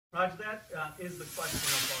Raj, that is the question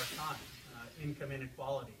of our time, income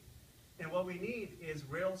inequality. And what we need is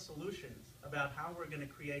real solutions about how we're going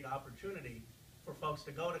to create opportunity for folks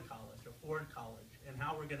to go to college, afford college, and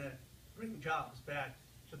how we're going to bring jobs back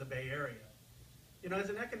to the Bay Area. You know, as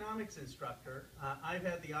an economics instructor, I've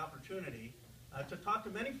had the opportunity to talk to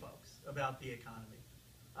many folks about the economy.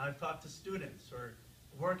 I've talked to students who are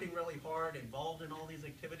working really hard, involved in all these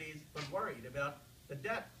activities, but worried about the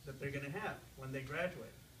debt that they're going to have when they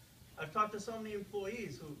graduate. I've talked to so many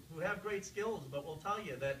employees who have great skills, but will tell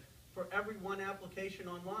you that for every one application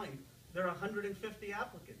online, there are 150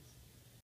 applicants.